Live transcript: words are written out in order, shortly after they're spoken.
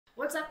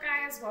What's up,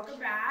 guys? Welcome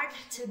back.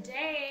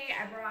 Today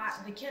I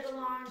brought the kid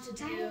along to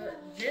do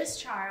this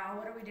trial.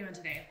 What are we doing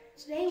today?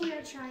 Today we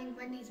are trying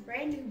Wendy's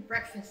brand new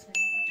breakfast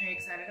menu. Are you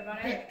excited about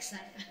it? Very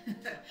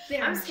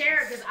excited. I'm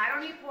scared because I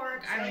don't eat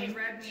pork. I don't eat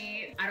red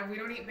meat. We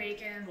don't eat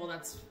bacon. Well,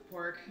 that's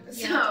pork.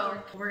 Yeah, so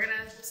we're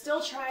gonna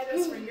still try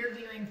this for your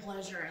viewing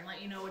pleasure and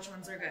let you know which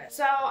ones are good.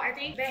 So I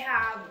think they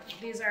have,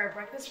 these are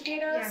breakfast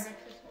potatoes. Yeah,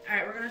 breakfast. All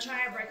right, we're gonna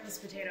try a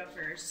breakfast potato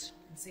first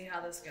and see how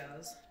this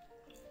goes.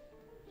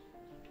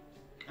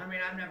 I mean,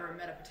 I've never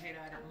met a potato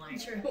I didn't like.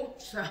 True.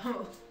 So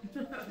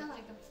I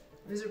like them.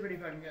 these are pretty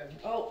fucking good.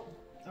 Oh,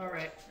 all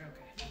right.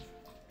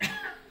 Okay.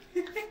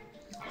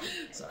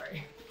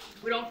 Sorry.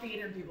 We don't feed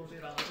in people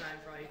food all the time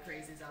for all you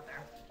crazies out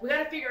there. We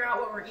gotta figure out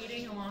what we're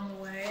eating along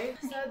the way.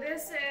 So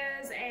this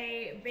is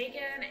a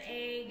bacon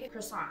egg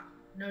croissant.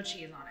 No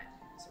cheese on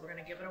it. So we're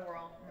gonna give it a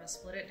whirl. I'm gonna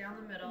split it down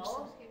the middle. I'm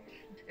so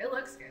scared. It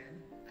looks good.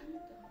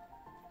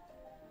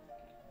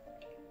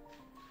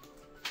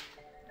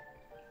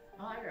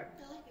 I like it.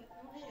 I like it.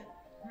 I don't hate it.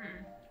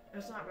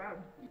 It's not bad.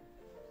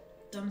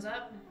 Thumbs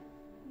up?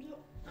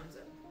 Nope. Thumbs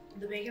up.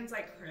 The bacon's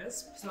like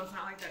crisp, so it's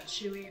not like that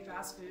chewy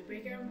fast food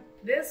bacon.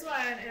 This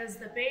one is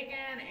the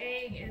bacon,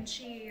 egg, and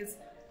cheese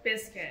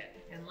biscuit.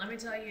 And let me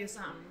tell you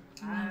something.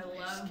 I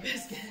love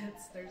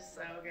biscuits. They're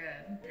so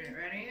good. Okay,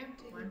 ready?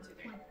 1, 2,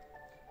 3.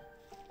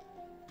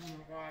 Oh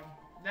my god.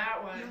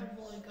 That one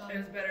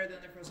is better than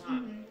the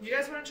croissant. You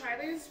guys want to try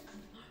these?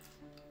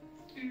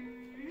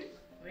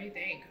 What do you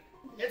think?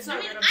 It's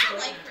not good. I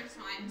like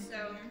croissant,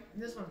 so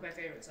This one's my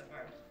favorite so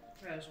far.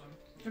 Try this one.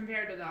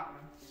 Compared to that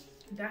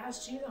one. That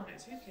has cheese on it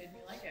too, kid.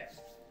 You like it.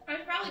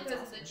 it's probably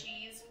because of the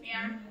cheese.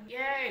 Yeah.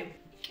 Yay!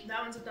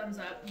 That one's a thumbs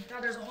up.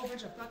 God, there's a whole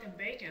bunch of fucking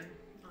bacon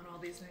on all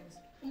these things.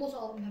 Almost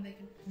all of them have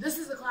bacon. This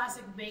is the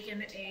classic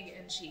bacon, egg,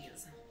 and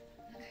cheese.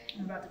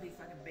 I'm about to be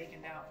fucking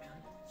baconed out, man.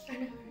 I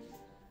know.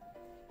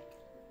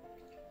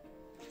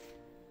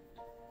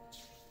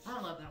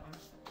 I love that one.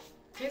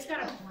 Tastes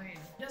kind of plain.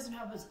 It doesn't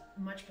have as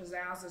much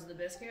pizzazz as the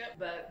biscuit,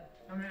 but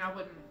I mean, I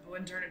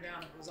wouldn't turn it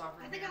down if it was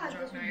offered I me think on I a like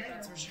drunk this one night, better.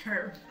 that's for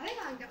sure. I think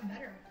I've gotten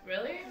better.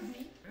 Really?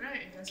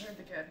 Alright, you guys heard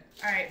the kid.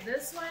 Alright,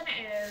 this one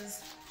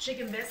is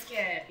chicken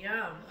biscuit.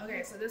 Yum.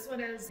 Okay, so this one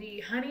is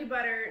the honey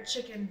butter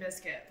chicken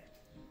biscuit.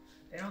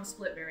 They don't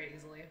split very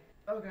easily.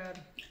 Oh god.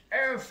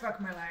 Oh fuck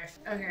my life.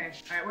 Okay,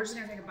 alright, we're just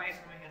gonna take a bite and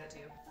I'm gonna hand it to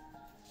you.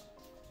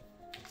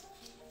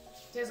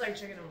 Tastes like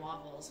chicken and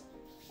waffles.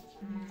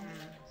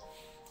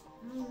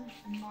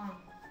 Mom.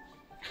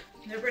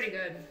 They're pretty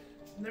good.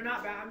 They're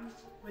not bad.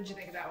 What'd you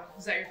think of that one?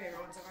 Is that your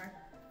favorite one so far?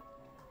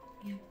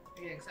 Yeah.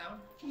 You think so? I'm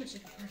gonna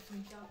check the first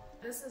one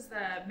out. This is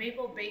the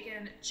maple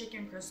bacon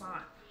chicken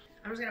croissant.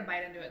 I'm just gonna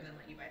bite into it and then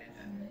let you bite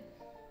into it.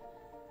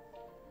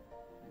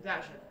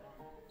 That should.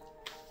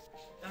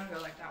 I'm gonna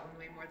go like that one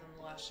way more than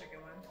the last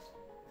chicken one.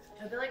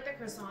 I feel like the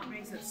croissant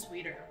makes it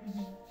sweeter.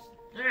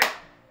 Alright,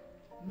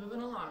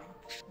 moving along.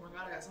 Oh my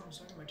god, I got something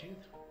stuck in my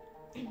tooth.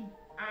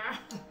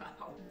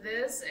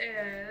 This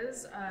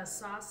is a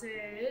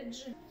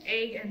sausage,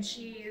 egg, and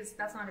cheese.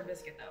 That's not a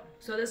biscuit though.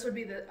 So this would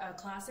be the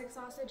classic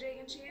sausage, egg,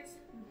 and cheese?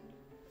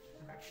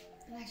 Okay.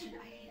 And I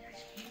hate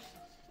ice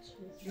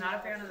cream. Not a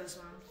fan of this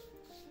one.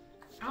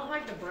 I don't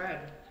like the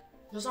bread.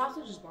 The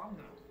sausage is bomb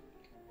though.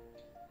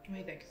 What do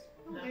you think?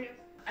 No?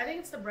 I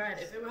think it's the bread.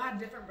 If it had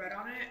different bread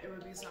on it, it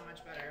would be so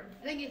much better.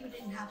 I think if it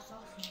didn't have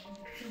sauce on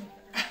it,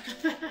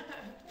 it'd be better.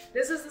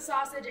 This is the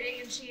sausage,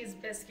 egg, and cheese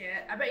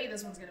biscuit. I bet you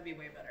this one's gonna be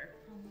way better.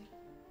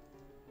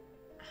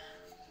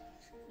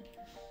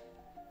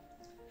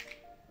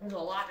 There's a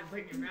lot to put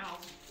in your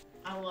mouth.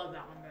 I love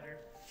that one better.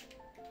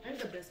 I think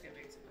the biscuit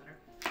makes it better.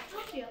 I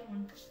like the other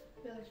one.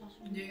 The other sauce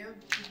one. Do you?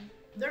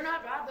 They're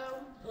not bad though.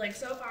 Like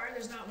so far,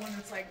 there's not one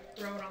that's like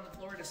throw it on the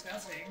floor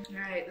disgusting. All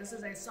right, this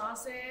is a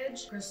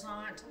sausage,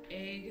 croissant,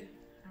 egg.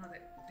 I don't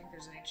think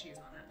there's any cheese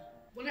on it.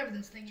 Whatever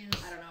this thing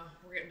is. I don't know.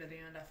 We're getting to the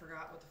end. I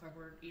forgot what the fuck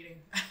we're eating.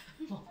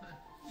 Hold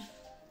on.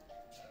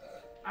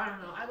 I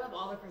don't know. I love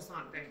all the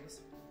croissant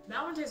things.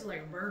 That one tasted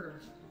like a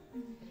burger.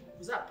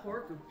 Was that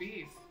pork or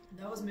beef?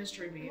 That was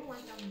mystery I meat. don't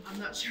like that one. I'm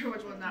not sure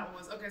which one that one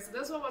was. Okay, so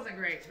this one wasn't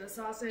great. The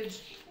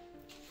sausage,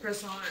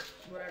 croissant,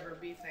 whatever,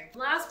 beef thing.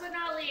 Last but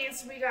not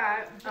least, we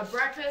got a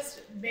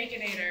breakfast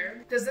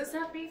baconator. Does this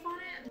have beef on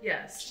it?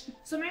 Yes.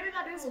 So maybe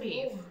that is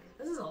beef.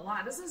 This is a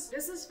lot. This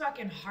is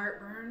fucking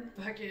heartburn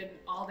fucking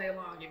all day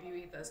long if you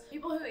eat this.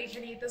 People who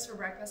can eat this for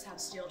breakfast have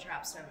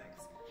steel-trap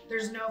stomachs.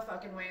 There's no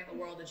fucking way in the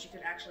world that you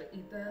could actually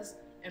eat this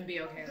and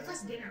be okay with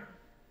It's it. like dinner.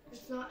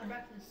 It's not a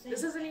breakfast thing.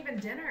 This isn't even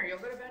dinner. You'll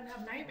go to bed and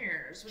have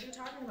nightmares. What are you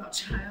talking about,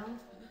 child?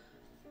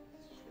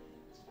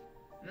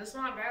 That's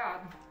not bad.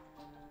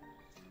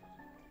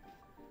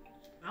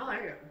 I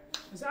like it.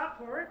 Is that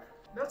pork?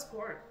 That's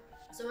pork.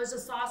 So it's a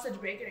sausage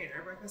baconator,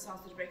 a breakfast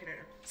sausage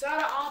baconator. So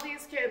out of all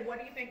these, kid, what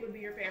do you think would be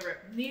your favorite?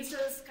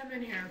 Nieces, come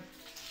in here.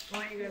 I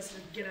want you guys to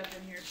get up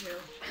in here too.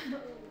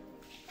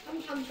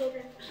 Come,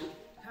 children.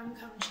 Come,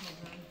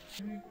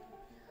 children.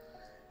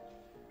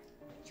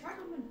 Try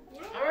coming.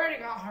 I already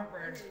got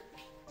heartburn.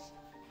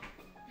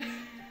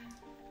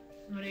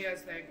 What do you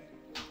guys think?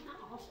 Not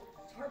awful.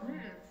 It's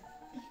heartburn.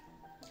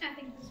 I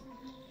think this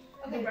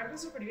one. The Okay.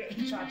 breakfast are pretty good.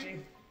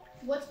 Chachi.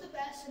 What's the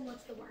best and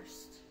what's the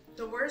worst?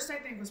 The worst I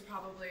think was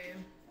probably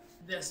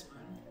this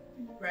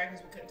one, right?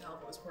 Because we couldn't tell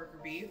if it was pork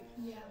or beef.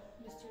 Yeah,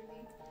 mystery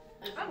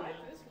meat. I like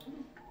this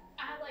one.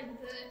 I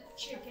like the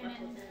chicken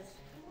and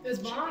It was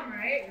bomb,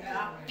 right?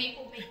 yeah.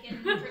 Maple bacon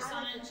I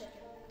croissant. like the chicken.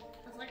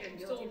 It's like a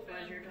guilty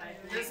pleasure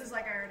type thing. This is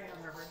like I already have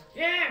Harvard.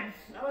 Yeah,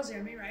 that was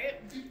yummy,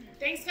 right?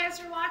 Thanks guys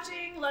for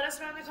watching. Let us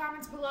know in the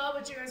comments below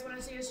what you guys want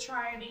to see us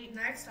try and eat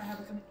next. I have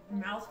a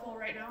mouthful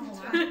right now. Hold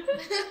on.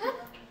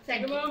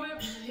 Thank you.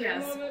 moment.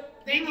 Yes.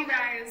 Thank you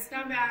guys.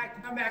 Come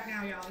back. Come back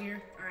now, y'all.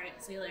 Here. All right.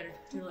 See you later.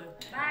 Toodaloo.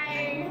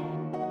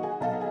 Bye.